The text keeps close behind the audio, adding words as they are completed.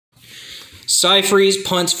Cy Freeze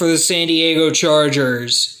punts for the San Diego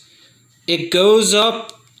Chargers. It goes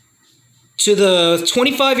up to the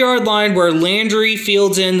 25-yard line where Landry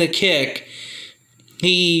fields in the kick.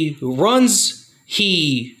 He runs,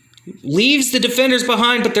 he leaves the defenders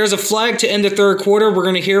behind, but there's a flag to end the third quarter. We're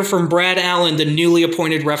going to hear from Brad Allen, the newly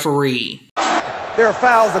appointed referee. There are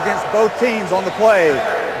fouls against both teams on the play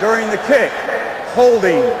during the kick.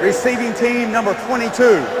 Holding, receiving team number 22.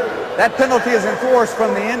 That penalty is enforced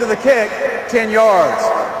from the end of the kick, 10 yards.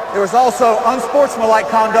 There was also unsportsmanlike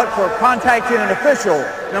conduct for contacting an official,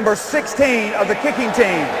 number 16 of the kicking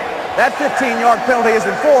team. That 15-yard penalty is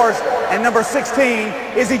enforced, and number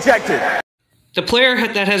 16 is ejected. The player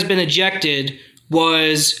that has been ejected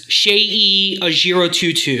was Seyi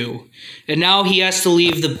Ajirotutu, and now he has to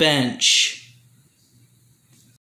leave the bench.